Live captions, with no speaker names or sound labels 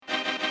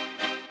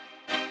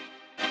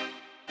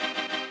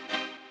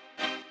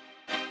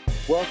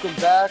Welcome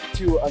back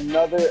to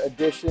another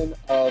edition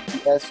of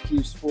the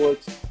SQ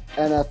Sports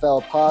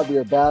NFL Pod. We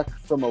are back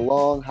from a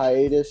long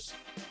hiatus.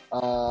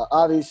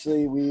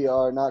 Obviously, we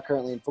are not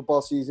currently in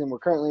football season. We're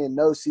currently in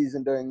no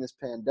season during this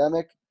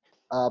pandemic.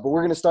 But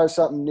we're going to start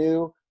something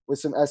new with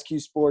some SQ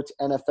Sports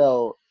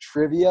NFL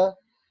trivia.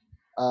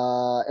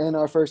 And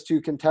our first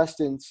two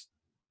contestants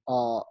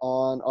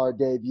on our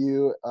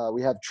debut,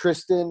 we have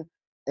Tristan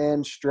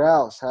and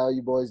Strauss. How are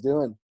you boys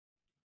doing?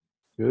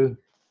 Good.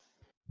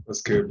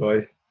 What's good,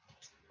 boy?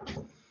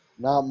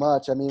 Not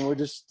much. I mean, we're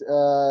just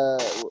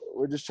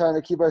trying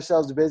to keep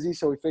ourselves busy,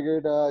 so we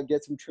figured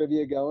get some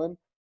trivia going,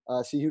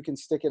 see who can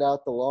stick it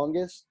out the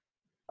longest.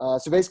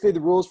 So basically, the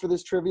rules for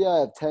this trivia: I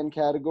have 10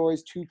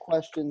 categories, 2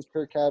 questions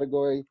per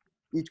category.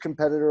 Each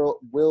competitor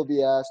will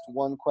be asked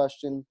one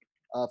question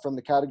from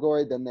the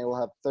category. Then they will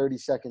have 30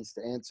 seconds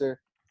to answer.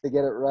 If they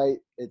get it right,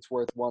 it's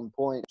worth 1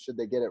 point. Should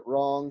they get it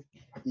wrong,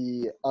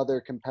 the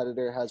other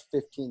competitor has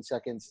 15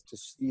 seconds to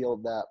steal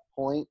that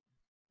point.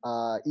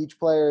 Each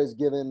player is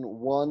given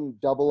one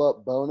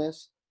double-up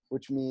bonus,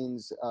 which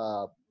means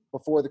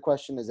before the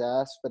question is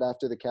asked, but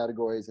after the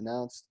category is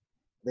announced,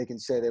 they can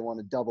say they want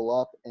to double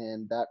up,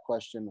 and that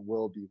question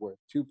will be worth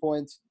 2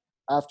 points.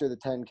 After the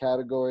 10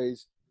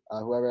 categories,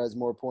 whoever has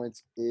more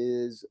points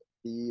is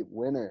the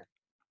winner.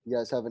 You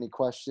guys have any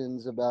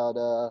questions about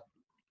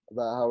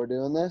how we're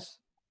doing this?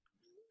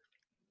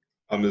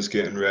 I'm just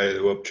getting ready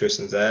to whoop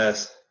Tristan's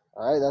ass.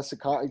 All right, that's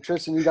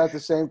Tristan. You got the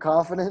same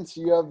confidence.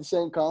 You have the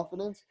same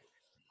confidence.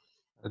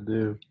 I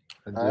do.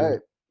 All right.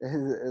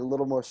 A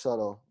little more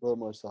subtle.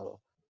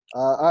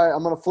 All right,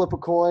 I'm going to flip a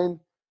coin.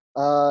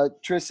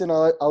 Tristan,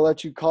 I'll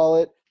let you call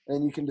it,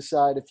 and you can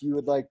decide if you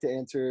would like to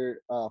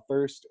answer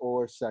first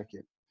or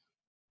second.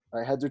 All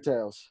right, heads or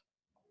tails?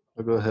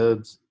 I'll go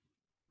heads.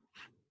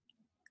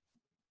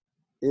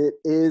 It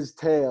is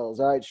tails.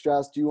 All right,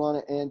 Strauss, do you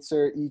want to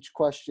answer each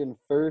question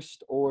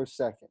first or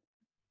second?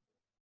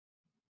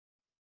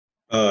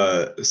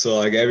 So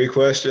like every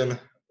question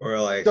or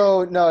like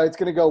So, no, it's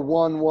going to go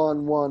 1,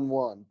 1, 1,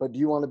 1. But do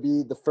you want to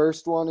be the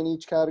first one in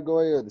each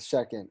category or the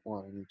second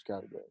one in each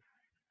category?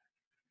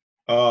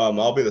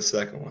 I'll be the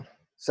second one.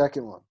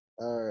 Second one.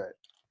 All right.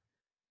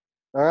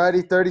 All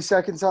righty, 30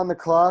 seconds on the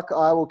clock.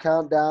 I will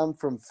count down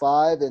from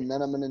 5, and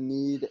then I'm going to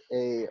need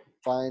a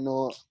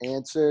final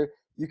answer.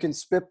 You can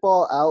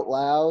spitball out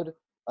loud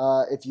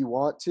if you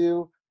want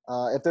to.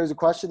 If there's a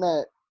question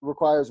that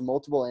requires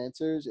multiple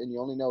answers and you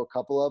only know a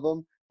couple of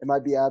them, it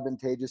might be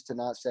advantageous to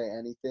not say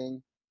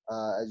anything,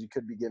 as you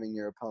could be giving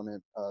your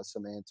opponent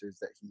some answers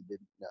that he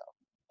didn't know.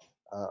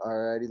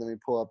 All righty, let me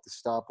pull up the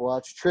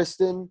stopwatch.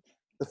 Tristan,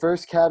 the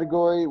first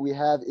category we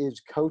have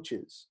is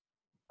coaches.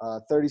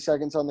 30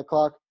 seconds on the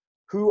clock.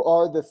 Who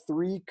are the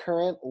 3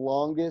 current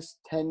longest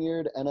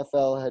tenured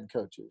NFL head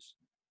coaches?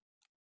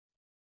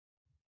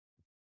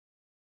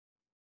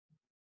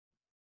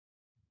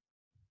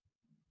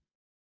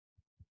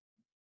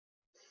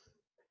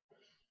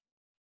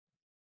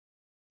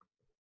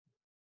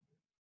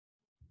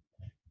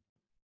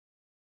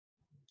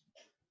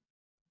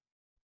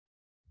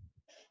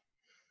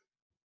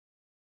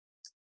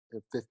 You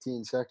have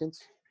 15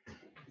 seconds.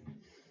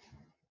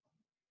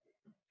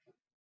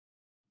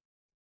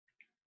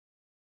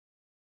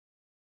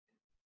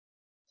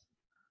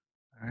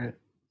 All right.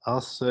 I'll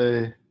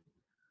say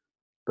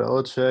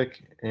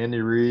Belichick,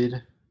 Andy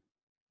Reid,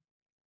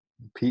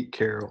 Pete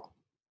Carroll.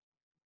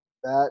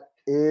 That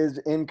is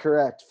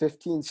incorrect.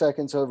 15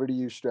 seconds over to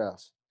you,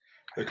 Strauss.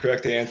 The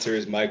correct answer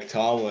is Mike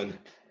Tomlin,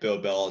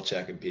 Bill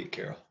Belichick, and Pete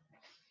Carroll.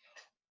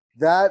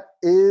 That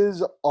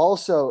is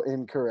also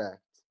incorrect.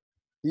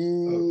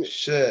 Oh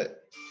shit.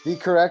 The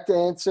correct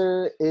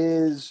answer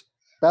is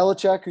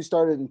Belichick, who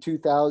started in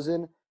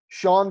 2000,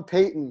 Sean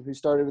Payton, who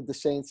started with the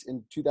Saints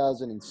in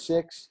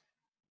 2006,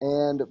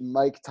 and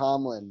Mike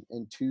Tomlin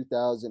in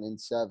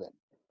 2007.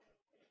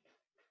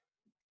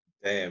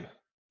 Damn.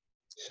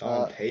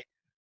 Sean Payton.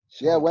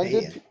 Yeah,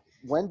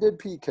 when did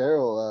Pete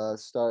Carroll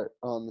start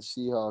on the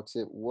Seahawks?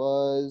 It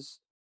was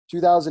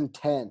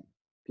 2010.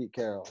 Pete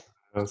Carroll.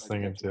 I was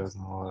thinking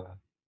 2011.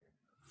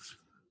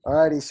 All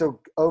righty, so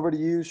over to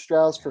you,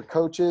 Strauss, for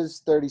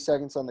coaches. 30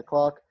 seconds on the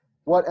clock.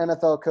 What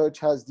NFL coach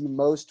has the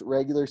most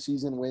regular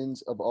season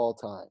wins of all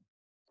time?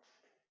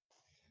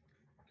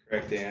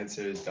 Correct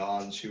answer is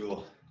Don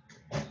Shula.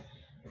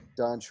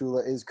 Don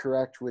Shula is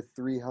correct with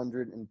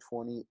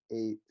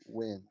 328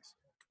 wins.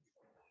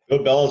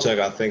 Bill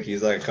Belichick, I think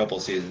he's like a couple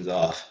seasons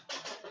off.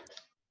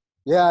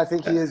 Yeah, I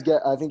think he is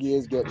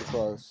getting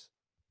close.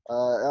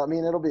 I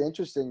mean, it'll be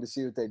interesting to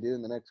see what they do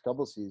in the next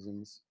couple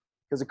seasons,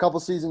 because a couple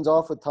seasons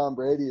off with Tom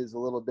Brady is a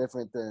little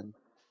different than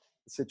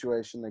the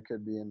situation they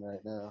could be in right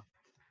now.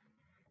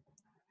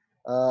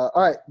 All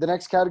right, the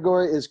next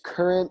category is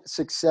current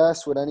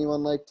success. Would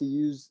anyone like to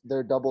use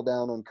their double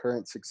down on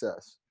current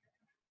success?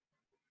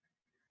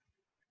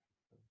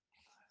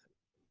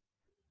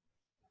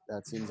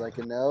 That seems like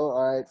a no.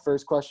 All right,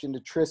 first question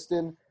to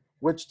Tristan.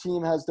 Which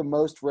team has the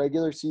most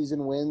regular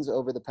season wins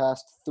over the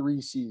past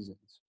 3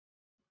 seasons?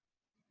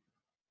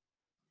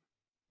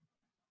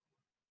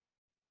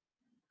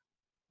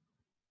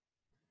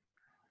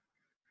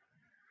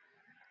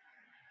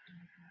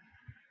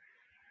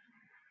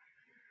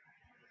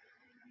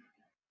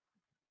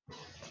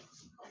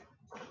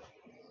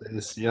 The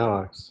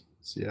Seahawks.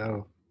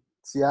 Seattle.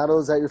 Seattle,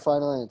 is that your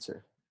final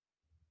answer?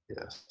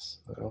 Yes.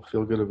 I don't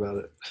feel good about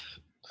it.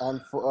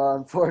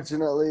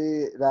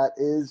 Unfortunately, that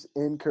is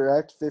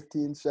incorrect.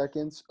 15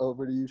 seconds.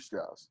 Over to you,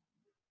 Strauss.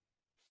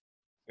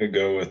 I'm going to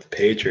go with the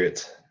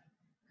Patriots.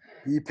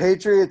 The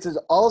Patriots is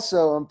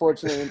also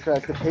unfortunately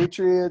incorrect. The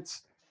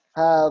Patriots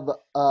have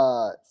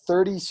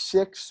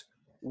 36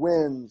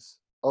 wins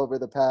over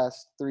the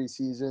past 3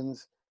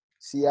 seasons.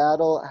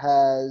 Seattle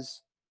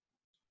has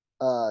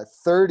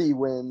 30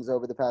 wins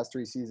over the past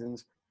 3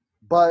 seasons.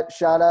 But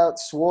shout out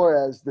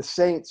Suarez, the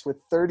Saints, with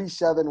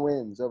 37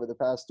 wins over the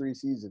past 3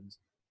 seasons.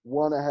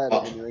 One ahead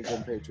of the New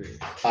England Patriots.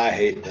 I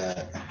hate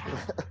that.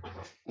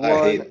 I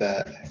hate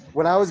that.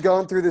 When I was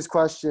going through this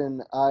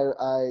question,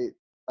 I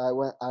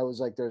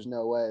was like, there's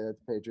no way that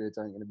the Patriots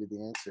aren't going to be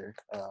the answer.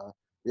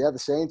 Yeah, the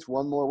Saints,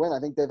 one more win. I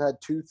think they've had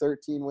 2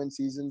 13-win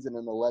seasons and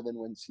an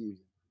 11-win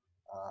season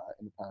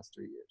in the past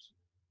 3 years.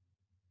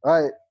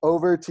 All right,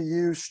 over to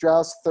you,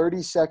 Strauss.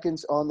 30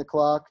 seconds on the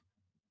clock.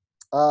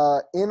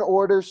 In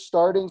order,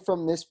 starting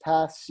from this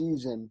past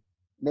season,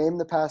 name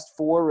the past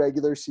 4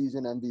 regular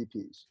season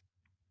MVPs.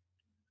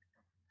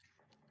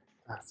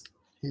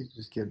 He's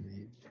just kidding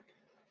me.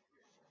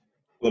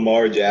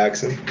 Lamar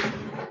Jackson.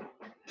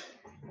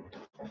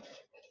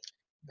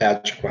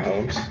 Patrick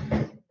Mahomes.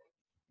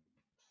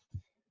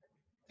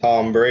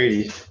 Tom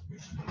Brady.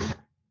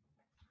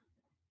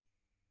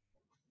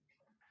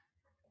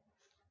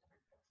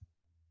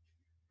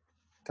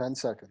 Ten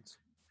seconds.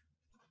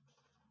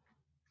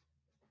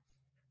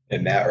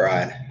 And Matt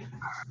Ryan.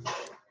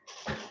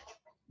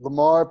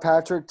 Lamar,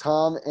 Patrick,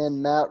 Tom,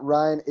 and Matt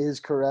Ryan is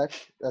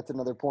correct. That's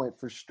another point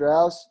for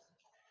Strauss.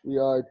 We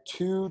are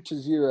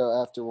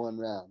 2-0 after 1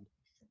 round.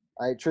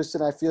 All right,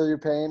 Tristan, I feel your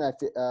pain. I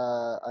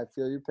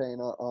feel your pain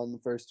on the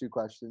first 2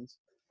 questions.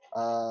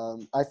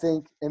 I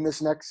think in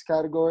this next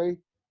category,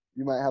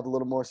 you might have a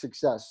little more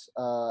success.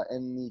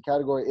 And the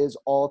category is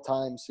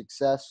all-time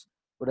success.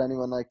 Would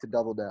anyone like to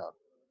double down?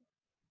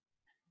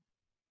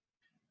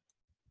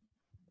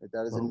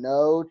 That is a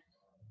no.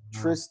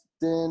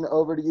 Tristan,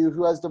 over to you.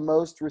 Who has the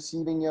most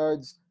receiving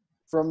yards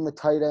from the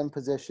tight end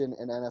position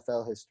in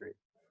NFL history?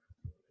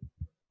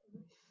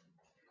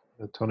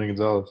 Tony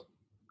Gonzalez.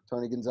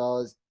 Tony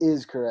Gonzalez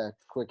is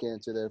correct. Quick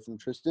answer there from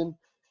Tristan.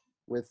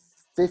 With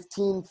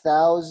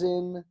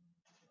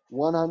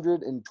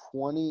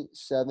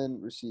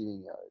 15,127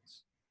 receiving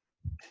yards.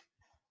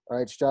 All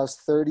right, Strauss,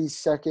 30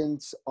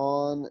 seconds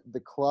on the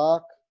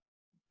clock.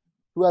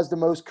 Who has the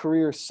most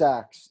career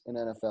sacks in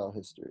NFL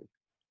history?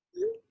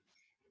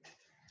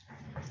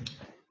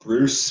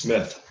 Bruce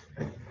Smith.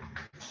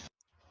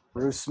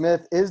 Bruce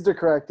Smith is the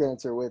correct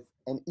answer with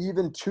an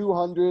even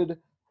 200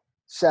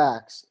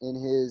 sacks in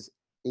his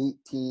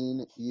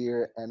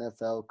 18-year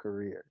NFL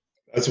career.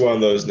 That's one of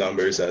those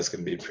numbers that's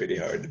going to be pretty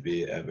hard to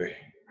beat ever.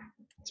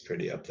 It's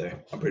pretty up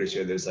there. I'm pretty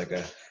sure there's like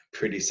a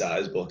pretty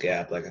sizable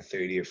gap, like a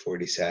 30 or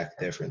 40 sack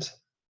difference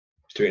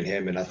between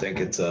him and I think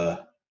it's Is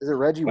it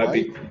Reggie might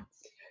White? be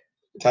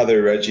it's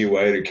either Reggie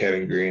White or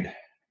Kevin Green.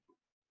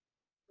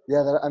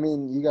 Yeah,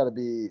 you got to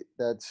be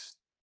that's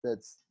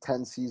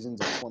 10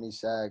 seasons of 20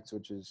 sacks,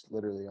 which is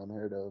literally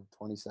unheard of.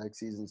 20 sack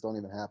seasons don't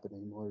even happen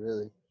anymore,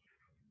 really.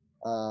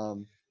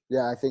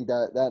 Yeah, I think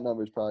that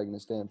number is probably going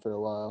to stand for a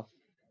while.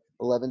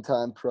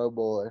 11-time Pro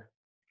Bowler.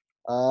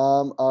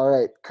 All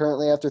right.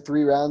 Currently, after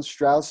 3 rounds,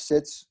 Strauss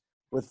sits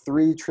with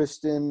 3,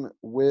 Tristan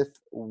with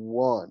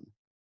 1.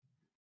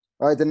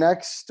 All right, the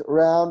next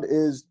round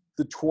is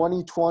the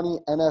 2020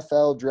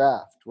 NFL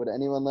Draft. Would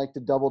anyone like to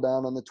double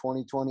down on the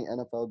 2020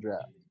 NFL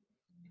Draft?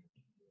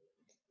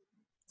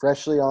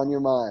 Freshly on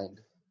your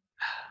mind?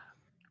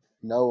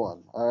 No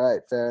one. All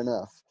right, fair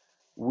enough.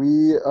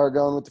 We are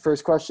going with the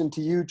first question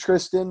to you,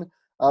 Tristan.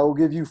 I will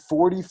give you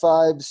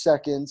 45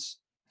 seconds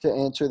to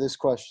answer this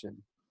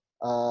question.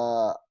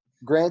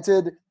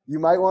 Granted, you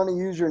might want to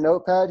use your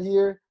notepad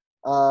here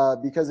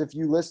because if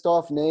you list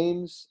off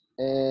names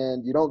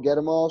and you don't get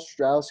them all,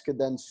 Strauss could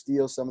then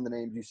steal some of the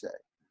names you say.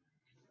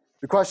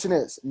 The question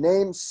is,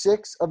 name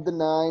 6 of the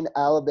 9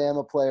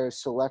 Alabama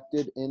players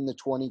selected in the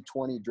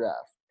 2020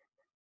 draft.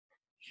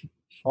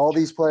 All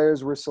these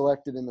players were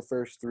selected in the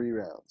first 3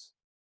 rounds.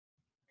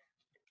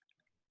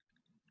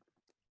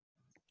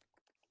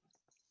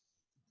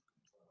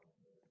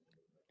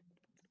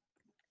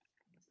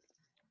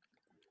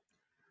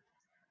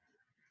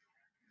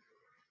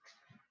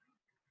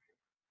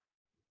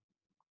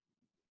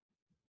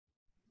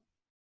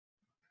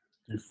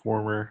 Do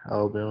former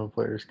Alabama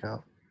players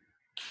count?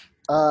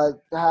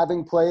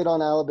 Having played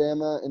on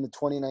Alabama in the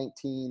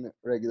 2019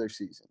 regular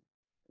season.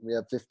 We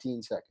have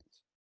 15 seconds.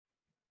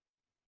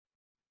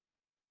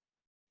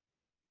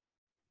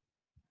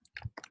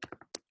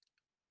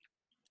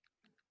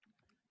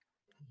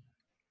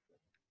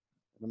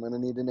 I'm going to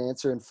need an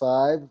answer in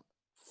 5,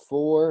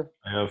 4.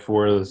 I have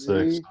 4 of the 6.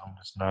 3. So I'm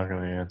just not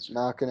going to answer.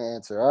 Not going to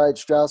answer. All right,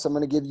 Strauss, I'm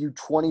going to give you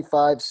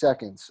 25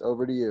 seconds.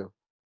 Over to you.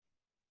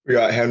 We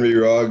got Henry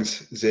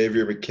Ruggs,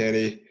 Xavier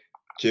McKinney,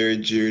 Jerry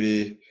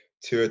Jeudy,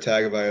 Tua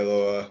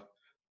Tagovailoa,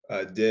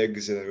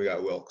 Diggs, and then we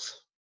got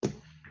Wilkes.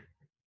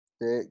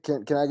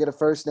 Can I get a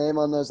first name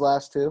on those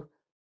last two?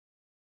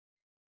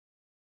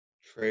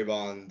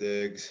 Trayvon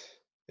Diggs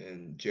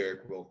and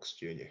Jarek Wilkes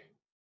Jr.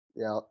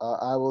 Yeah,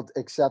 I will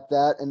accept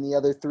that. And the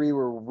other three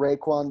were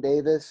Raekwon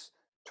Davis,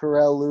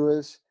 Terrell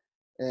Lewis,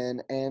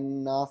 and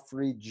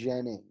Anofri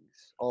Jennings.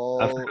 I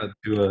All forgot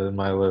two in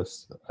my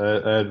list.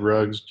 I had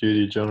Ruggs,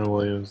 Judy, Jonah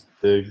Williams,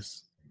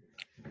 Diggs,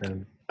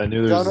 and I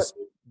knew there was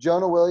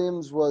Jonah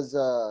Williams was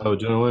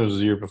Jonah Williams was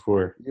the year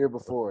before. year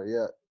before,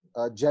 yeah.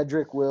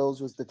 Jedrick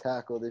Wills was the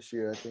tackle this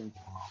year. I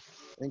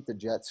think the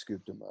Jets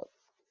scooped him up.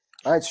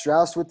 All right,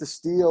 Strauss with the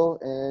steal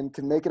and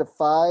can make it a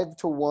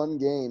 5-1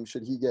 game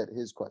should he get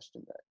his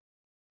question right.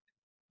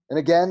 And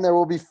again, there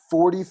will be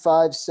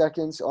 45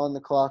 seconds on the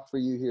clock for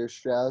you here,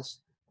 Strauss.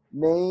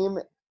 Name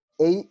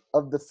 8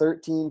 of the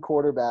 13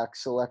 quarterbacks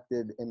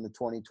selected in the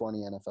 2020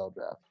 NFL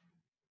Draft.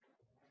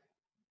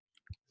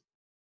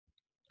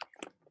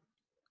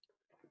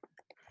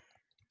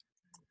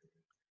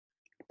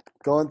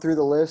 Going through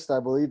the list, I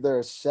believe there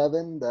are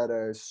 7 that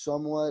are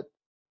somewhat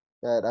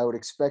that I would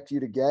expect you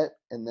to get,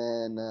 and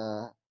then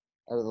out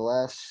of the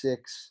last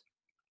 6,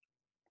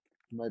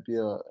 it might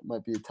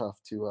be tough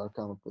to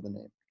come up with a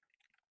name.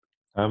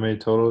 How many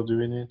total do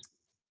we need?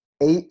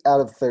 8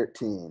 out of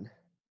 13.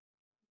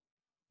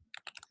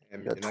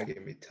 Damn, you're not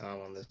giving me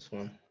time on this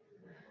one.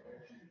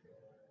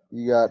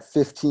 You got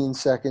 15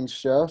 seconds,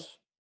 Strauss.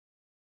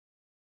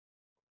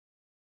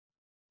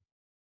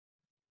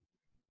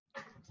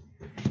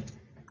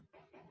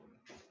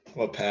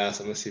 I'll pass.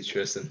 I'm gonna see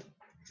Tristan.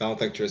 I don't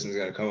think Tristan's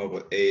gonna come up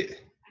with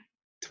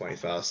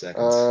 25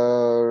 seconds.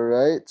 All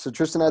right. So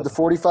Tristan had the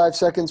 45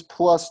 seconds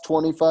plus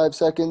 25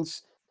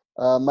 seconds.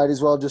 Might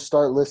as well just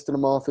start listing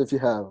them off if you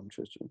have them,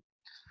 Tristan.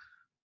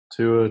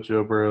 Tua,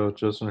 Joe Burrow,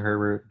 Justin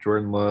Herbert,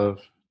 Jordan Love,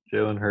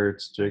 Jalen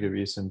Hurts, Jacob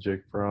Eason,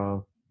 Jake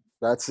Fromm.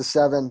 That's the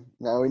 7.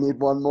 Now we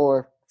need one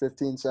more.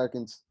 15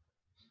 seconds.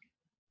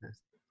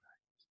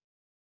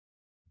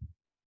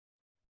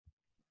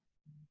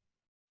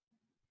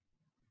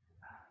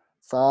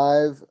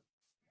 5,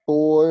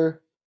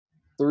 4,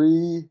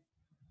 3,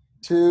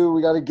 2.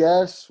 We got to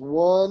guess.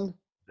 1.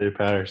 Dave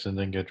Patterson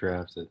didn't get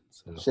drafted.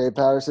 So. Shea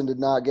Patterson did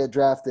not get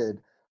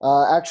drafted.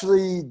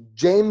 Actually,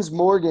 James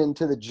Morgan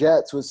to the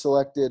Jets was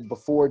selected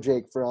before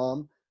Jake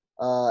Fromm.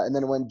 And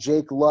then when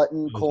Jake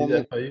Luton, Was he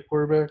the FIU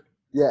quarterback?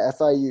 Yeah,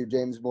 FIU,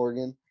 James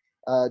Morgan.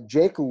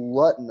 Jake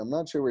Luton, I'm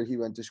not sure where he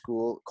went to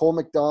school. Cole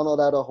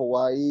McDonald out of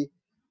Hawaii.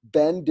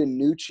 Ben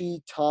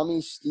DiNucci,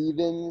 Tommy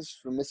Stevens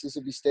from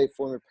Mississippi State,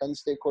 former Penn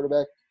State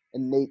quarterback,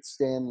 and Nate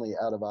Stanley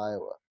out of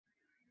Iowa.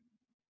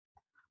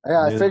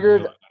 Yeah, I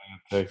figured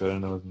I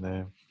didn't know his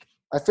name.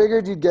 I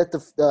figured you'd get the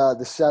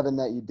 7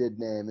 that you did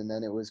name, and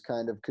then it was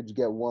kind of, could you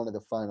get one of the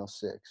final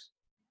 6?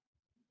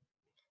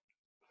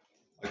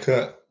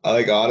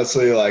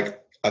 Honestly,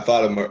 I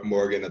thought of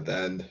Morgan at the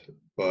end,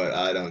 but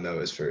I don't know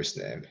his first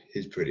name.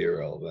 He's pretty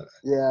irrelevant.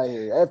 Yeah, I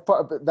hear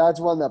you.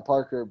 That's one that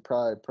Parker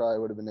probably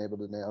would have been able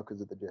to nail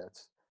because of the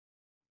Jets.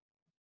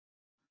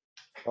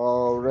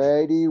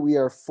 Alrighty, we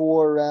are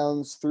 4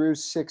 rounds through,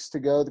 6 to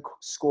go. The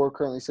score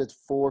currently sits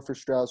 4 for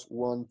Strauss,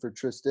 1 for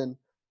Tristan.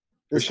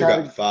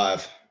 Got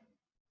 5.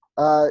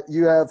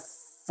 You have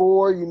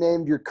 4. You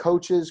named your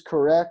coaches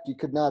correct. You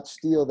could not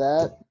steal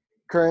that.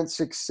 Current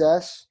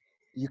success,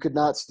 you could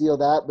not steal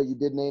that, but you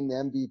did name the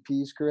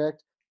MVPs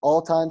correct.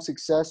 All-time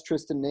success,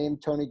 Tristan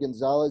named Tony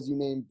Gonzalez. You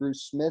named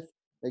Bruce Smith,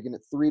 making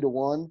it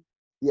 3-1.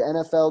 The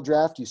NFL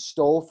draft, you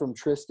stole from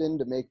Tristan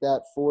to make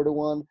that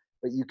 4-1,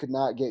 but you could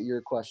not get your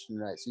question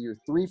right. So you're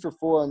 3 for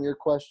 4 on your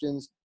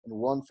questions and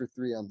 1 for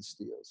 3 on the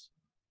steals.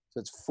 So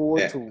it's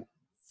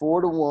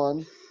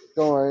 4-1.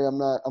 Don't worry, I'm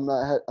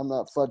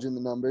not fudging the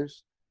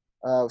numbers.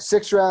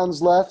 6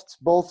 rounds left,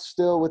 both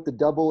still with the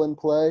double in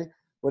play.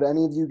 Would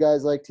any of you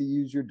guys like to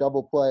use your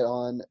double play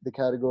on the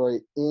category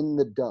in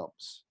the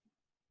dumps?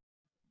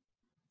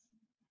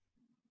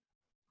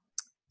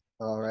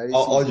 All righty.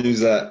 I'll use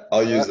that.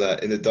 I'll use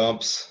that in the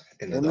dumps.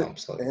 In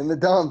the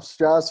dumps.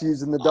 Strauss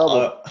using the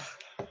double.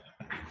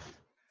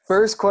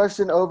 First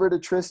question over to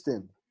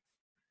Tristan.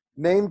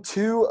 Name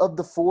 2 of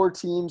the 4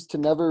 teams to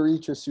never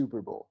reach a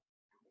Super Bowl.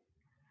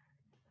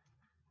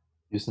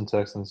 Houston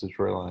Texans,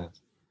 Detroit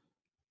Lions.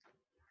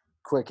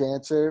 Quick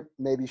answer.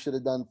 Maybe should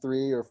have done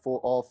 3 or 4,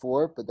 all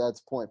 4, but that's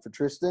a point for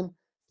Tristan.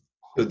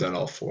 Should have done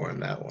all 4 in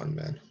that one,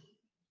 man.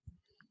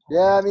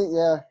 Yeah, I mean,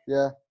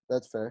 yeah,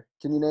 that's fair.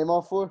 Can you name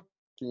all 4?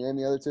 Can you name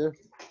the other 2?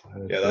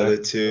 Yeah, the other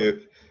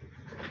 2.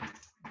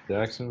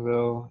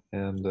 Jacksonville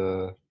and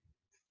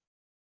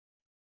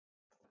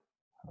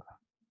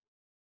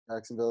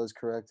Jacksonville is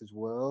correct as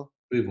well.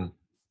 Cleveland.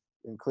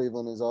 And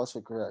Cleveland is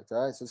also correct.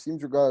 All right, so it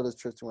seems regardless,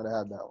 Tristan would have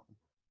had that one.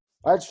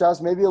 All right,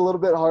 Strauss, maybe a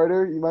little bit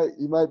harder. You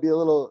might be a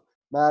little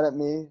mad at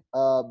me,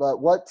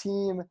 but what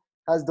team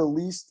has the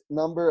least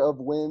number of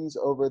wins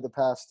over the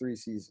past 3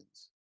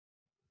 seasons?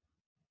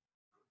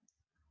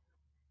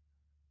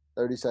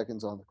 30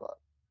 seconds on the clock.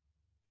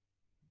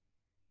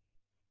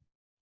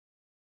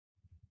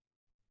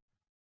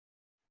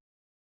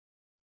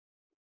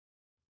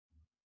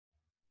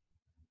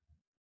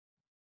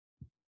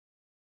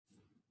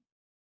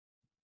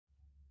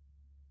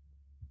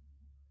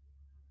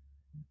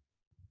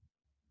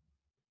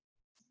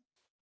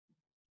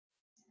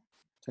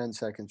 10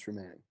 seconds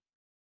remaining.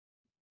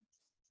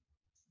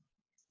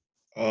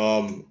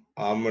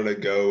 I'm gonna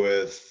go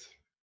with.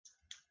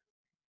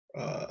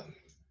 I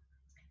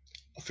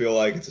feel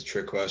like it's a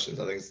trick question.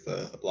 I think it's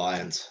the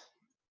Lions.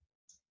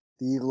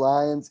 The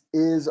Lions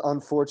is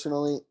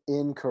unfortunately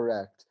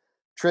incorrect.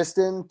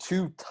 Tristan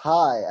to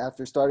tie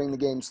after starting the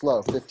game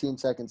slow. 15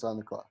 seconds on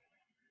the clock.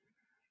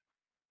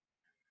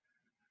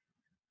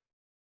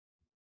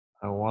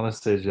 I want to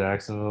say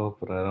Jacksonville,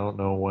 but I don't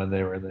know when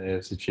they were in the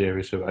AFC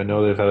Championship. I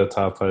know they've had a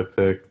top 5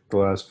 pick the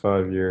last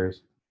 5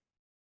 years.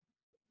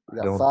 We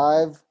I got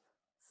don't 5,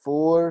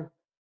 4,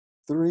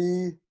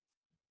 3,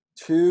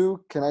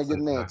 2. Can I get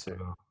an answer?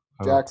 Jacksonville.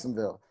 I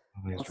Jacksonville.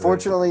 think it's right.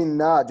 Unfortunately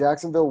not.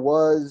 Jacksonville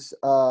was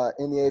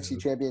in the AFC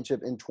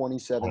Championship in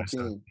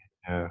 2017.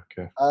 Yeah,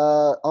 okay.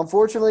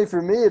 Unfortunately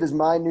for me, it is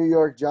my New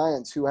York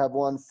Giants who have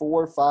won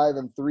 4, 5,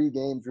 and 3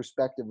 games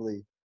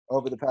respectively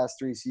over the past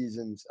 3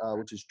 seasons,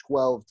 which is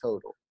 12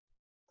 total.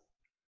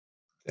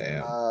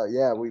 Damn.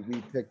 Yeah, we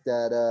picked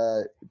that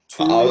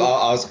 2.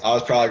 I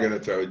was probably gonna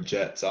throw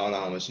Jets. I don't know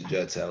how much the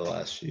Jets had the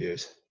last few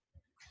years.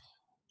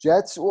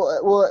 Jets.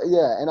 Well,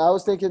 yeah, and I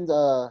was thinking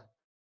the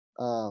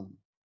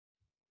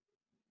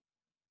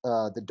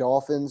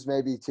Dolphins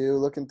maybe too.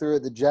 Looking through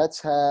it, the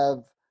Jets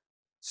have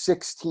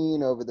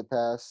 16 over the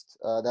past.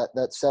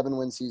 That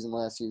 7-win season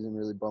last season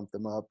really bumped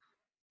them up.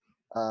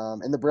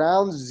 And the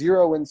Browns'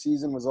 0-win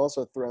season was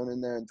also thrown in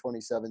there in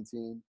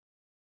 2017.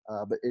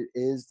 But it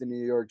is the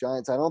New York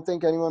Giants. I don't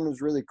think anyone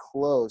was really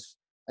close.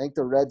 I think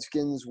the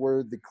Redskins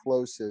were the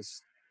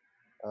closest.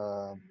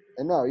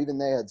 And no, even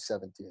they had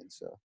 17.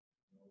 So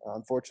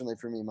unfortunately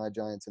for me, my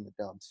Giants in the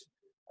dumps.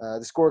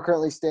 The score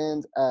currently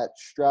stands at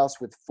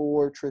Strauss with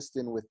 4,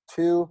 Tristan with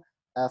 2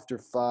 after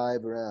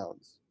 5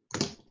 rounds.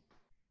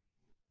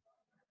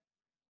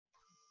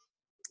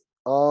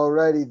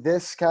 Alrighty,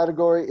 this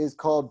category is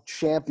called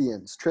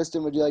champions.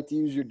 Tristan, would you like to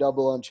use your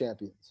double on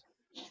champions?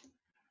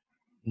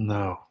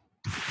 No.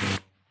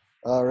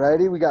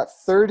 Alrighty, we got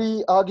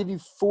 30. I'll give you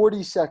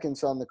 40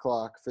 seconds on the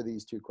clock for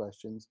these 2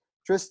 questions.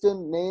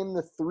 Tristan, name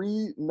the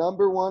 3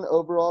 number 1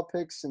 overall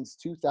picks since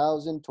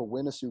 2000 to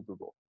win a Super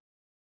Bowl.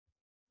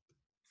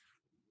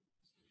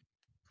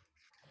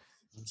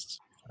 It's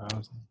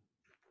 2000.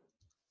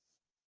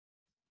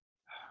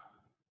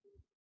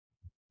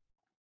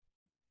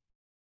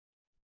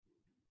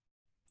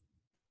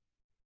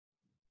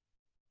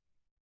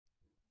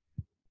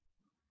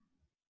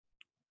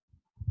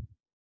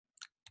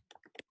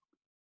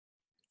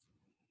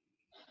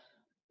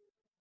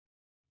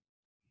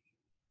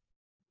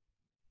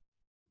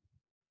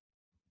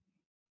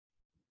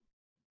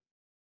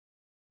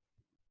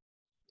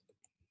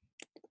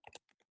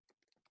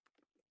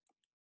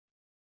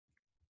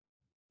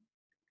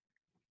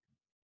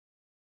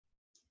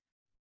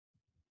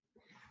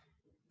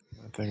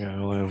 I think I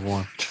only have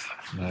one.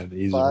 I had the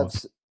easy one.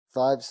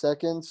 5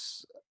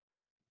 seconds.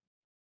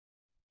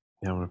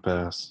 Yeah, I'm gonna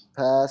pass.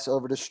 Pass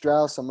over to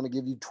Strauss. I'm going to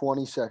give you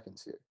 20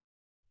 seconds here.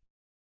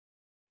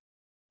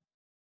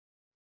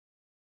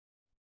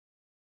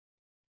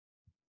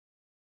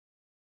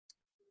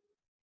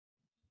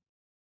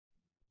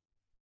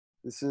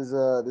 This is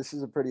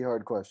a pretty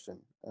hard question.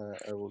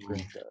 I will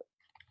grant that.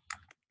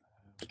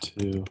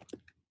 2.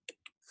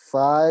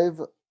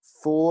 5,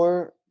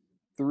 4,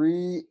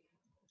 3,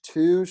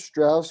 2.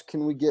 Strauss,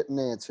 can we get an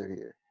answer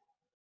here?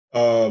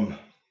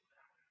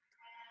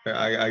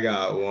 I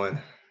got one.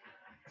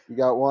 You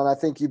got one. I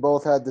think you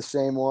both had the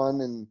same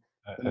one, and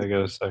I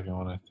got a second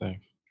one, I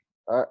think.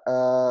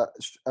 all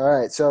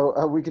right.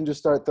 So we can just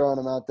start throwing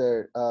them out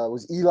there.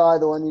 Was Eli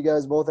the one you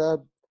guys both had?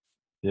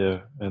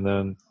 Yeah, and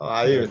then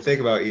I didn't even think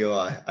about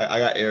Eli. I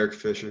got Eric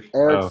Fisher.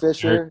 Eric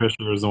Fisher. Eric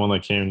Fisher was the one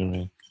that came to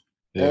me.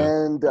 Yeah.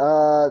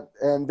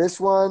 And this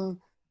one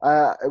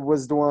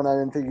was the one I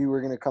didn't think you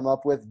were going to come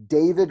up with.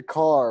 David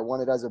Carr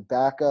won it as a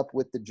backup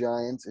with the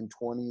Giants in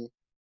 20.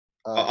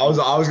 I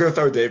was gonna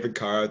throw David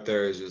Carr out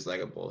there as just like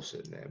a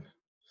bullshit name.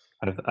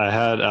 I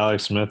had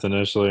Alex Smith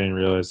initially and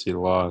realized he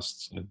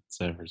lost in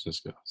San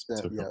Francisco.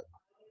 So Yeah.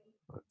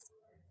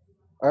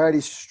 All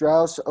righty,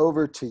 Strauss,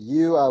 over to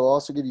you. I will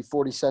also give you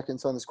 40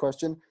 seconds on this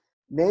question.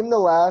 Name the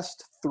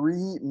last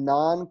 3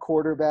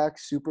 non-quarterback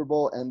Super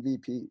Bowl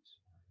MVPs.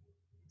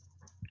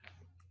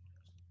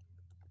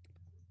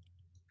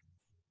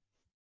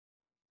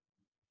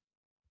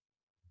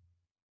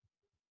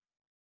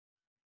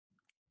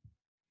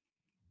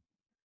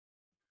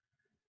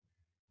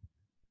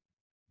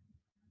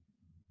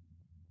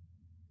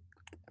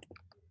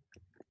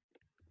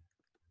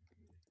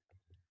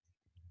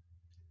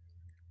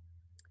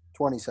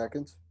 $20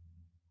 seconds.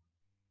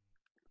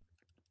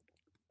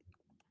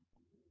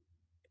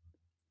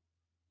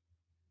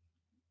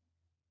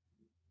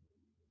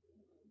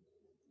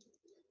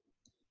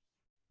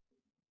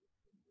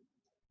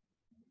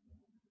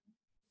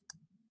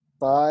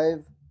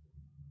 Five,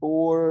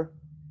 4,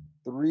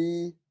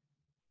 3,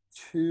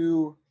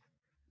 2,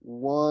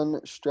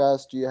 1.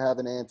 Strauss, do you have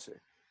an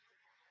answer?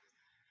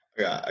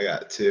 I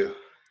got 2.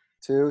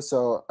 2.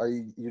 So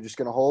you're just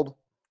gonna hold?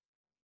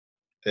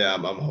 Yeah,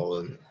 I'm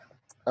holding.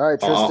 All right,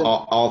 Tristan.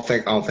 I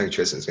don't think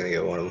Tristan's gonna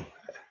get one of them.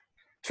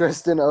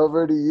 Tristan,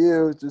 over to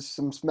you. Just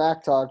some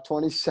smack talk.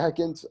 20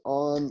 seconds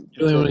on.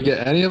 You don't want to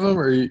get any of them,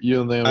 or you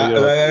don't think I'm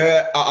gonna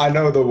get? I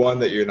know the one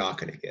that you're not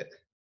gonna get.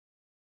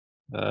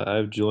 I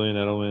have Julian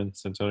Edelman,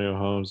 Santonio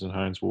Holmes, and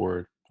Heinz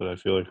Ward, but I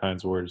feel like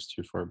Heinz Ward is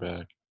too far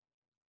back.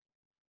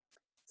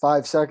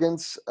 5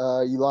 seconds.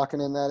 You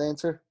locking in that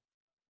answer?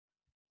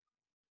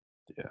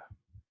 Yeah.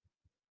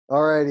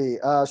 All righty.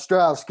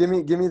 Strauss, give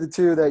me the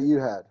two that you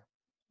had.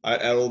 I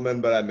had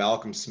Edelman, but I had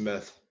Malcolm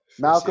Smith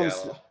for Malcolm.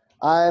 Seattle.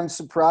 I am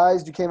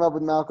surprised you came up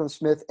with Malcolm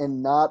Smith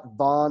and not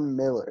Von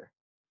Miller.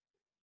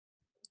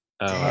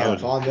 Damn,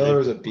 Von Miller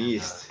was a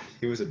beast.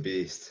 He was a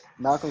beast.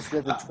 Malcolm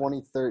Smith in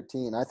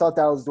 2013. I thought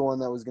that was the one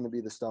that was going to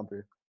be the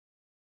stumper.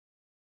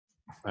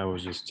 I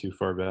was just too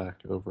far back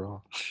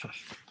overall.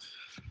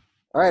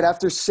 All right,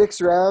 after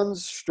 6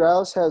 rounds,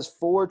 Strauss has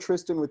 4,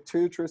 Tristan with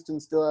 2. Tristan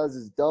still has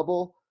his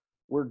double.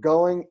 We're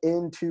going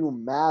into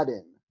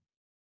Madden.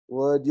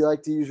 Would you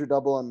like to use your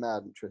double on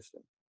Madden,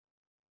 Tristan?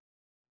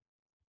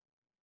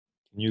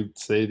 Can you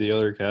say the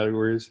other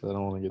categories? I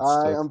don't want to get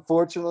I stuck.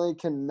 unfortunately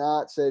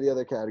cannot say the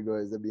other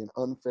categories. That'd be an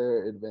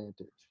unfair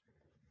advantage.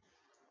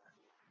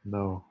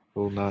 No,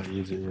 will not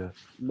use it yet.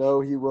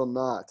 No, he will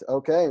not.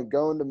 Okay,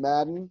 going to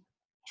Madden.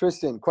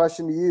 Tristan,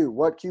 question to you.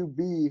 What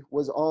QB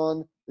was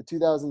on the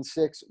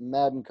 2006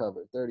 Madden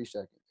cover? 30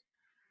 seconds.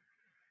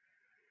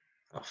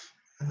 Oh,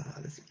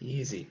 that's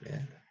easy,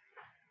 man.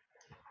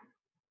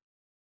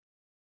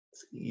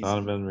 It's easy.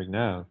 Donovan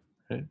McNabb,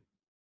 right?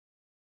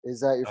 Is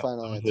that your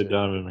final I answer? said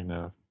Donovan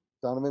McNabb.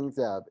 Donovan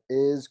McNabb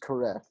is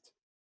correct.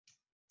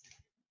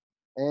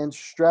 And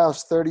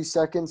Strauss, 30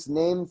 seconds.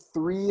 Name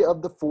 3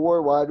 of the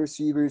 4 wide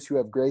receivers who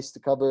have graced the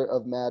cover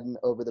of Madden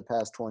over the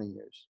past 20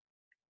 years.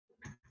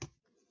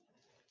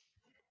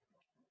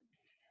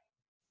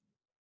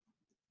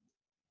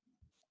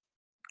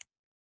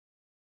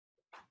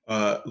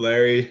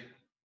 Larry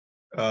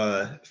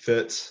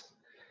Fitz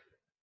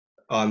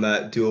on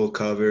that dual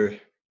cover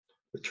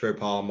with Trey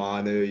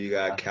Palomano. You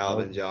got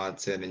Calvin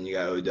Johnson and you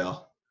got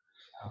Odell.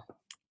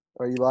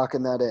 Are you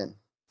locking that in?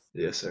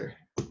 Yes, sir.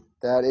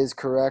 That is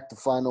correct. The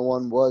final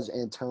one was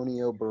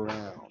Antonio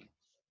Brown.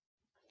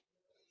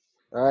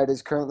 All right,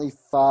 it's currently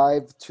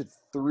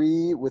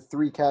 5-3 with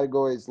 3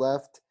 categories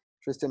left.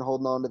 Tristan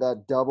holding on to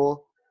that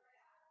double.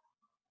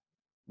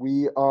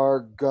 We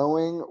are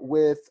going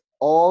with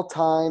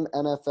all-time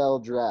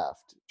NFL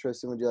draft.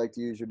 Tristan, would you like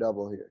to use your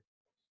double here?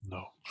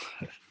 No.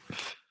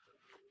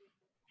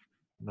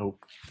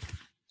 Nope.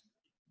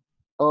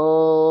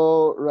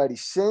 Alrighty.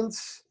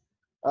 Since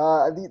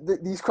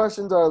these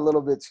questions are a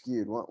little bit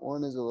skewed.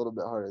 One is a little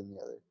bit harder than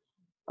the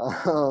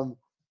other.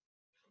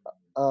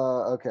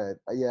 Okay.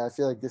 Yeah, I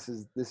feel like this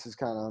is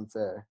kind of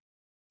unfair.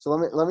 So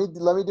let me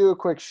do a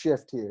quick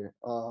shift here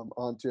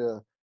onto,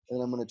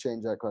 and I'm going to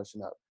change that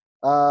question up.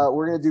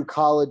 We're going to do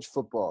college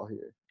football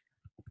here.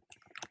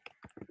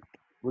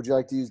 Would you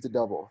like to use the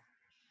double?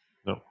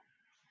 No.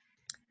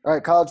 All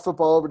right, college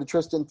football over to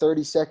Tristan.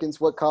 30 seconds.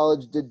 What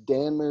college did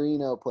Dan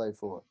Marino play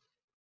for?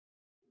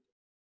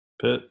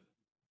 Pitt.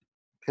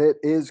 Pitt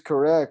is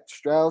correct.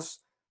 Strauss,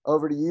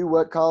 over to you.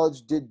 What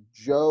college did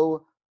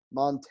Joe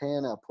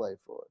Montana play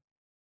for?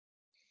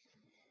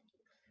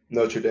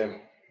 Notre Dame.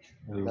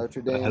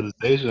 Notre Dame.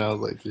 Hesitation. I was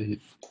like, did he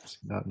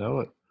not know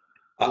it?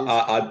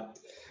 I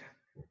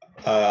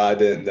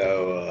didn't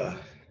know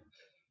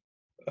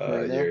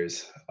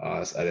yours.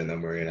 Honestly, I didn't know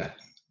Marina.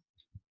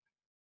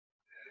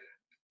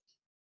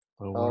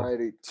 Oh, All well.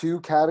 righty.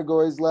 2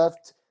 categories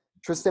left.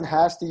 Tristan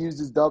has to use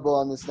his double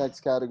on this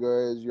next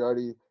category as you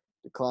already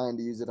declined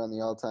to use it on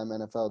the all-time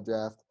NFL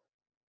draft.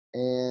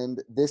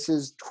 And this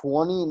is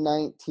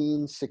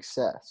 2019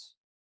 success.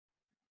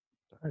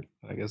 All right.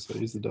 I guess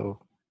I'll use the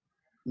double.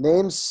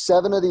 Name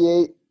 7 of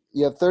the 8.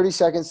 You have 30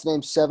 seconds to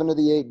name 7 of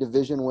the 8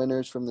 division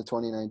winners from the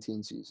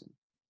 2019 season.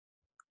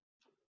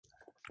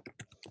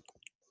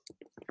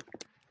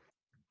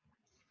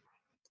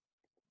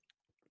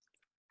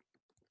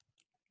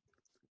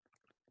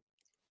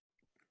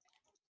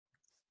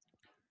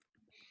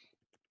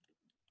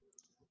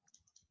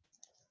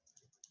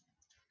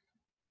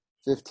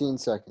 $15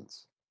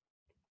 seconds.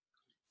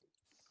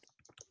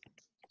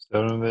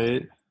 7 of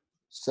 8.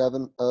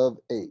 7 of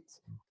 8.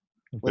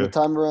 When the Okay.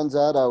 timer runs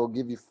out, I will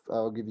give you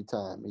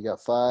time. You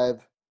got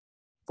 5,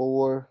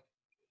 4,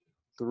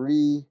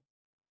 3.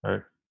 All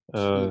right.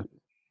 2.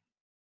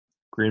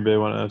 Green Bay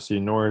won NFC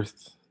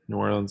North. New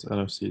Orleans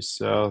NFC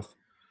South.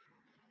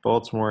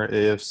 Baltimore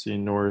AFC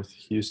North.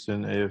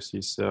 Houston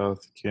AFC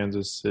South.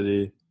 Kansas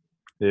City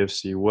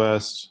AFC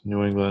West.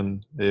 New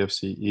England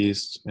AFC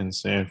East. And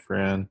San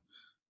Fran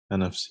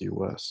NFC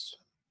West.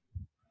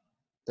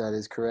 That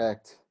is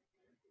correct.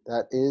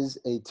 That is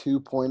a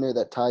 2-pointer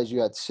that ties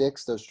you at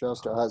 6. Though Strauss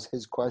still has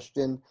his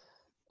question,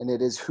 and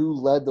it is who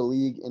led the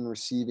league in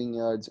receiving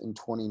yards in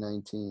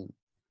 2019.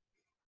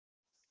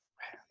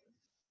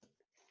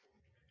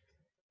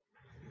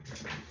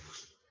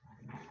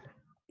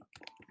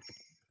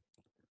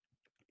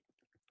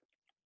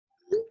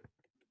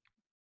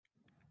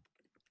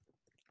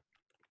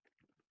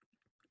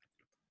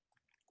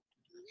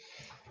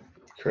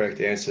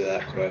 Correct answer to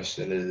that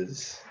question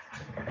is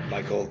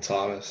Michael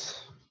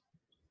Thomas.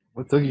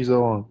 What took you so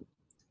long?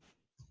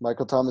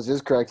 Michael Thomas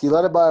is correct. He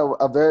led it by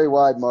a very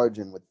wide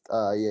margin. With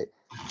he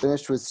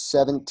finished with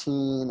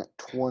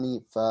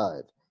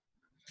 17:25.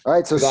 All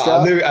right, so 'Cause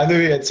Stroud. I knew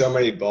he had so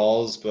many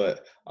balls,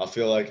 but I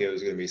feel like it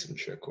was going to be some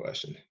trick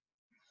question.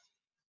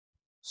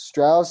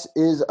 Strauss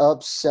is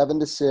up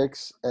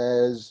 7-6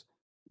 as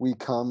we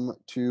come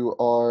to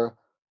our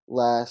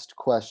last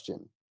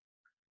question.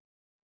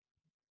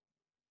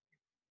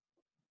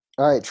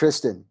 All right,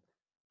 Tristan.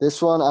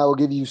 This one I will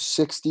give you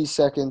 60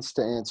 seconds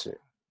to answer.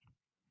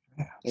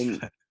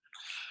 And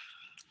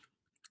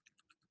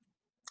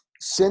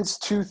since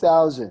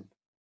 2000,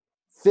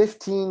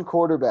 15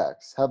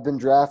 quarterbacks have been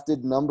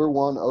drafted number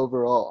 1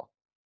 overall.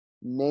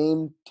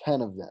 Name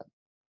 10 of them.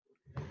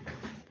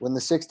 When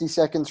the 60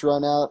 seconds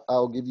run out, I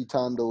will give you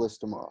time to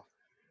list them off.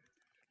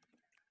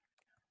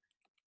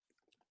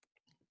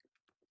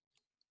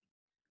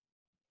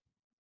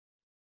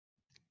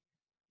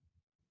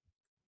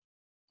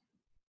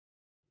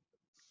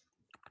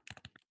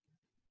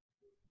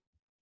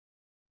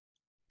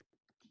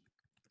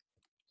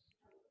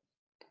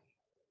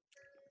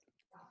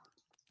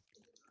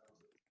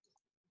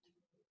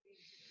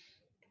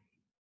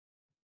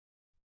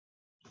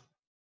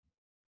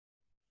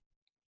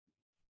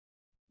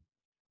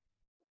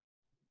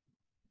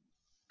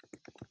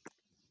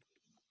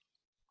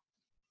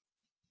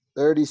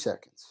 Thirty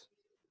seconds.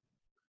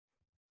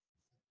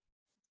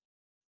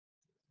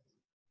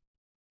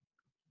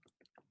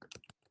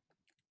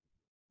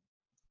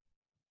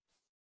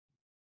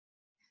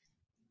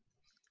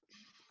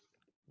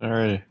 All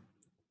right.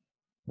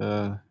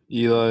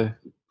 Eli,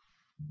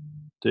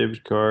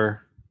 David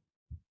Carr,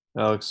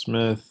 Alex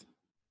Smith,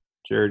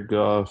 Jared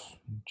Goff,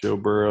 Joe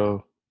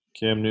Burrow,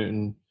 Cam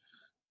Newton,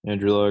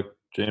 Andrew Luck,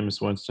 Jameis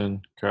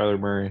Winston, Kyler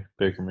Murray,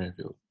 Baker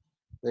Mayfield.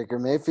 Baker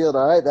Mayfield.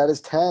 All right, that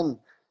is 10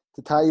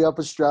 to tie you up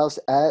with Strauss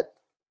at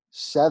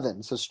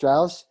 7. So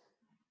Strauss,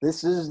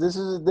 this is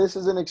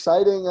an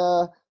exciting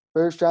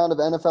first round of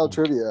NFL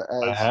trivia.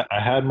 As I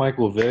had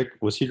Michael Vick.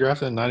 Was he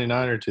drafted in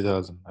 99 or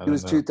 2000? he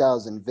was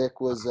 2000. Vic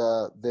would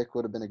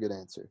have been a good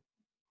answer.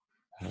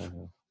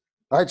 All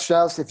right,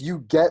 Strauss, if you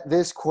get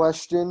this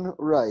question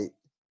right,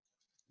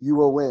 you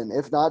will win.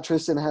 If not,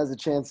 Tristan has a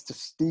chance to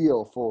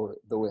steal for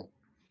the win.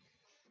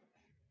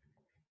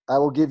 I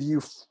will give you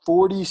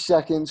 40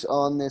 seconds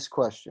on this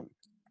question.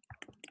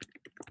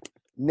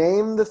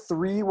 Name the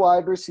 3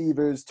 wide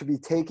receivers to be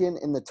taken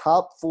in the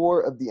top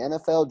 4 of the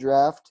NFL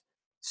draft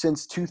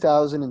since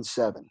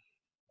 2007.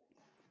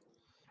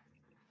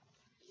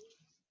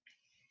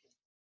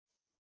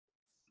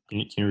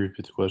 Can you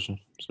repeat the question?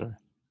 Sorry.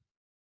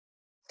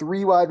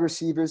 3 wide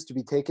receivers to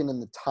be taken in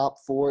the top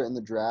 4 in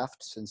the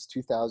draft since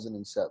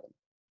 2007.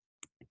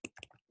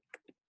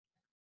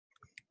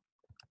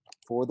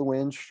 For the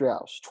win,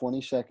 Strauss.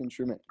 20 seconds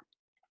remaining.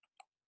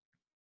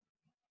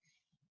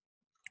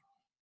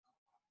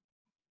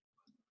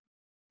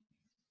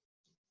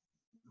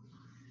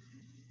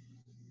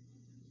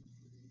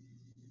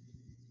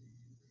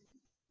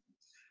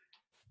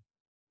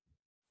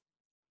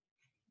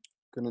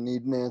 Going to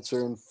need an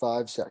answer in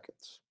 5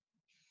 seconds.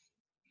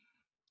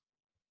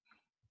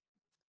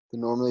 The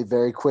normally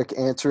very quick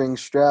answering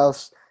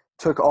Strauss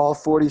took all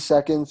 40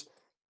 seconds.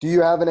 Do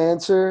you have an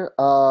answer?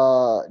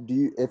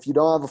 If you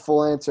don't have a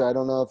full answer, I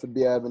don't know if it'd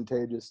be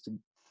advantageous to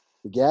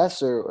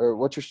guess or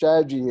what's your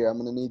strategy here? I'm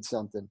going to need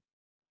something.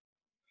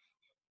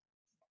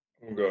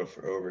 I'm going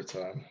for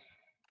overtime.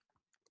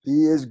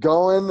 He is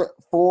going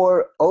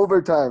for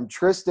overtime.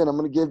 Tristan, I'm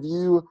going to give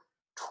you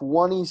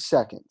 20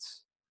 seconds.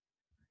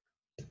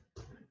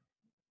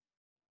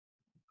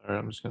 All right,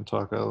 I'm just going to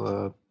talk out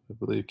loud. I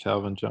believe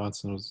Calvin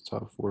Johnson was the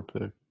top 4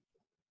 pick.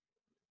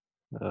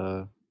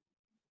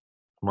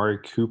 Amari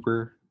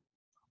Cooper,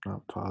 I'm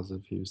not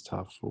positive he was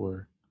top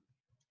 4.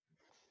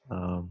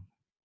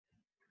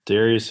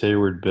 Darius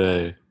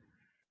Hayward-Bay.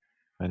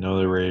 I know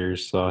the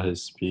Raiders saw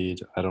his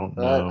speed. I don't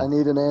know. All right, I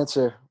need an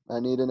answer. 3.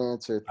 I don't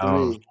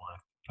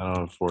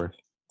know the 4th.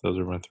 Those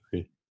are my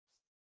 3.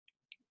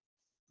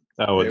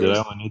 Oh, did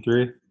I only need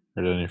 3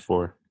 or did I need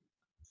 4?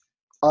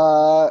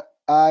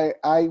 I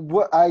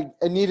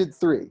needed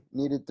 3.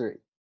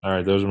 All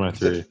right, those are my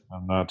 3.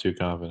 I'm not too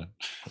confident.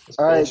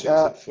 All right.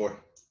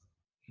 4.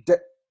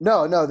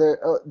 No.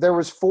 There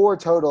was 4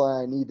 total,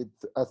 and I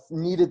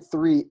needed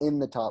 3 in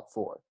the top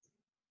 4.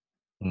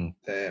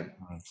 Damn.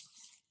 If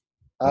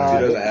he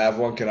doesn't have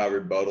one, can I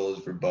rebuttal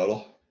his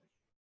rebuttal?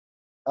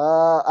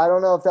 I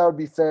don't know if that would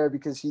be fair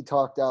because he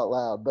talked out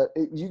loud, but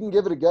you can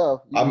give it a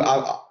go.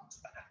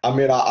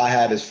 I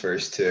had his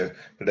first 2,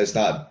 but it's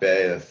not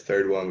Bay. The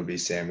 3rd one would be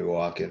Sammy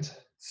Watkins.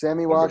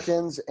 Sammy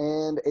Watkins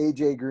and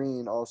A.J.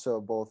 Green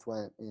also both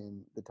went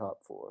in the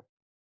top 4.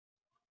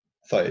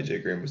 I thought A.J.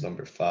 Green was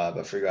number 5.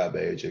 I forgot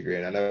about A.J.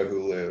 Green. I know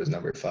Julio was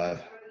number 5.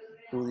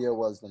 Julio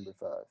was number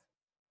 5.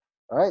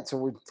 All right, so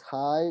we're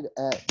tied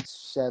at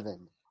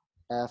 7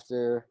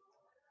 after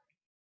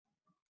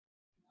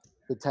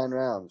the 10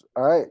 rounds.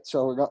 All right,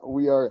 so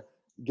we are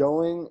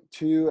going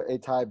to a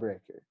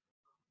tiebreaker.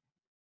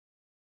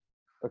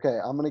 Okay,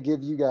 I'm gonna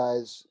give you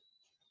guys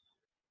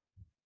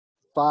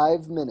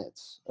 5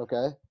 minutes.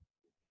 Okay.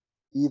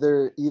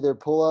 Either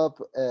pull up.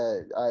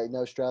 I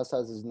know Strauss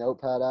has his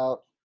notepad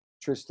out.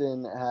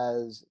 Tristan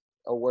has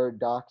a Word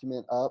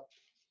document up.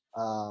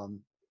 Are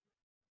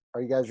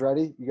you guys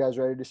ready? You guys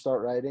ready to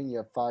start writing? You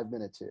have 5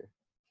 minutes here.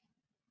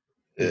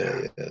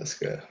 Yeah, let's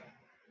go.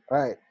 All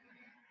right.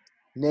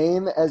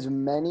 Name as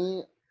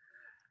many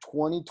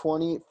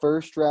 2020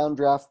 first-round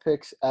draft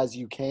picks as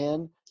you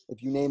can.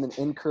 If you name an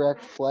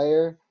incorrect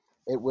player,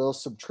 it will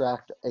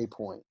subtract a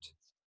point.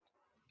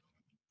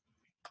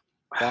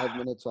 5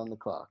 minutes on the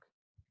clock.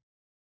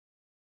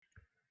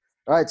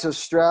 All right, so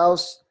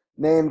Strauss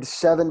named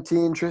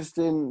 17.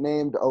 Tristan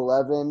named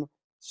 11.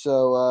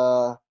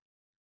 So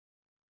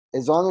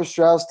as long as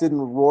Strauss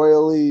didn't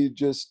royally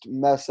just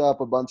mess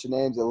up a bunch of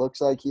names, it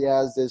looks like he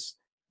has this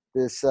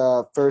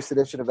first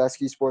edition of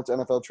SQ Sports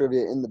NFL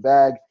Trivia in the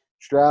bag.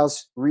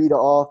 Strauss, read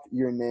off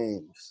your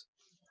names.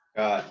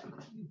 Got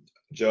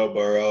Joe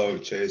Burrow,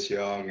 Chase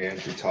Young,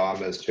 Andrew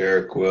Thomas,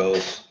 Jarek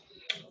Wills,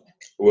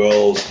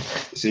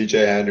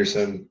 C.J.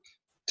 Henderson,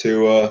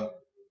 Tua,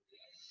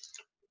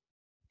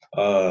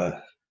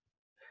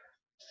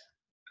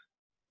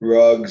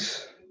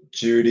 Ruggs,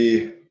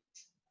 Judy,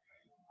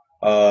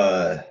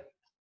 Lamb,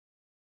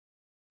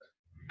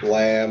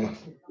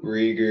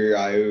 Rieger,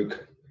 Ayuk,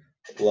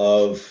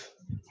 Love,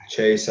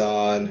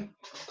 Chason,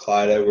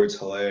 Clyde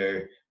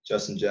Edwards-Helaire,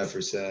 Justin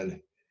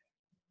Jefferson,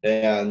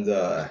 and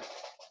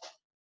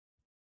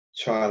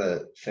trying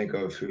to think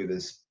of who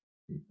this.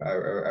 I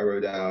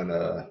wrote down.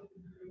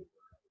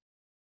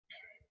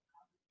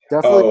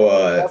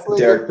 Definitely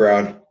Derek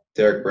Brown.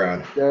 Derek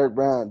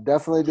Brown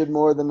definitely did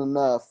more than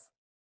enough.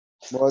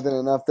 More than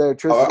enough there.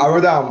 Tristan, I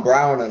wrote down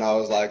Brown, and I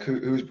was like,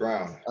 "Who's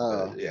Brown?"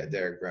 Oh. Yeah,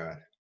 Derek Brown.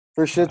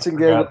 For shits and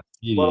giggles,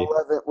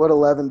 what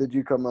 11 did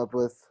you come up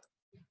with?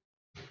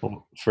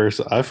 Well, first,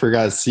 I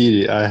forgot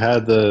CD. I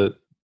had the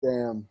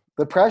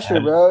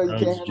pressure, bro. You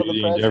Ruggs, can't handle the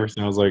Judy, and pressure.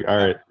 Jefferson. I was like, all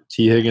right,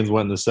 T. Higgins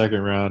went in the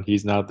second round.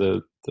 He's not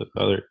the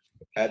other.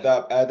 At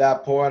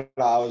that point,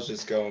 I was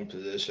just going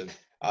position.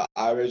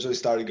 I originally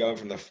started going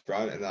from the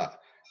front, and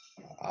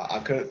I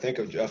couldn't think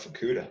of Jeff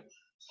Okudah.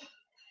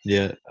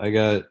 Yeah, I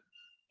got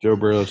Joe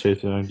Burrow,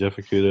 Chase Young, Jeff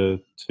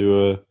Okudah,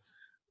 Tua,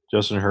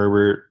 Justin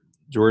Herbert,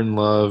 Jordan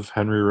Love,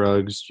 Henry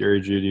Ruggs, Jerry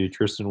Jeudy,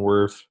 Tristan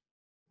Wirf,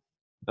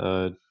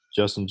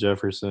 Justin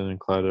Jefferson, and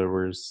Clyde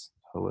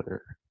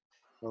Edwards-Helaire.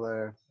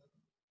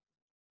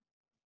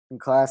 In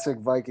classic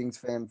Vikings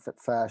fan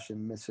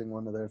fashion, missing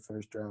one of their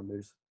first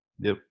rounders.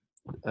 Yep.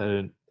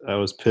 I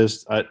was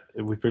pissed.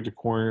 We picked a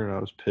corner, and I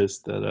was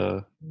pissed at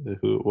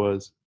who it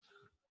was.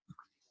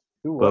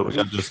 But we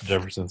got Justin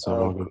Jefferson, so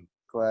I'll go.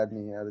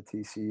 Gladney out of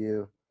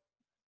TCU.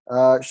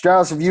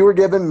 Strauss, if you were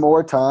given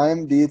more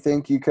time, do you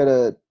think you could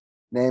have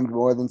named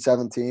more than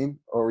 17,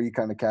 or were you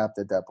kind of capped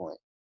at that point?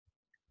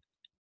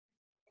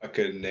 I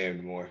could have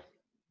named more.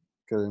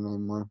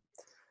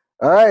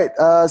 All right,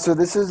 so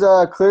this is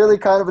clearly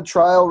kind of a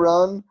trial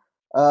run.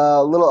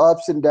 A little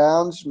ups and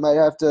downs. Might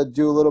have to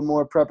do a little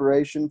more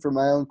preparation for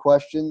my own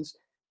questions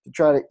to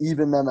try to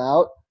even them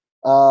out.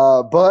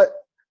 But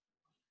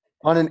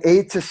on an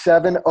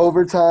 8-7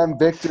 overtime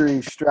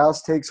victory,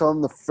 Strauss takes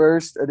home the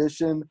first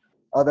edition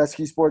of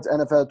SQ Sports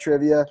NFL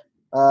Trivia.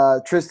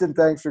 Tristan,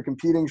 thanks for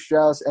competing.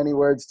 Strauss, any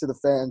words to the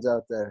fans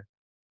out there?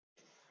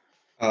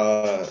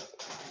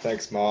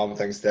 Thanks, Mom.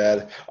 Thanks,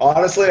 Dad.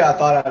 Honestly, I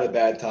thought I had a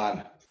bad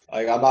time.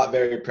 Like, I'm not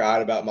very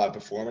proud about my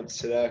performance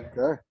today.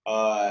 Sure.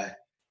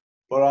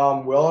 But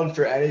I'm willing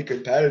for any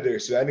competitor.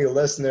 So any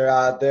listener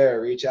out there,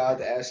 reach out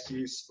to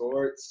SQ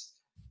Sports.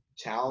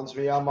 Challenge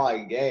me on my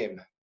game.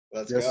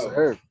 Let's go. Yes,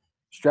 sir.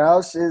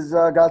 Strauss is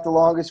got the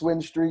longest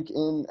win streak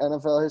in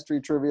NFL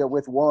history trivia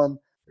with 1.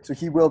 So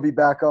he will be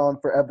back on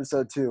for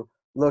episode 2,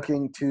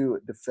 looking to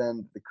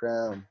defend the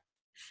crown.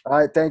 All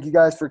right, thank you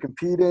guys for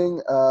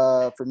competing.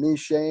 For me,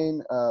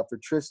 Shane, for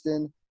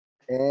Tristan,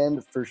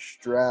 and for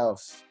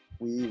Strauss.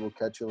 We will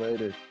catch you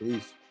later.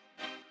 Peace.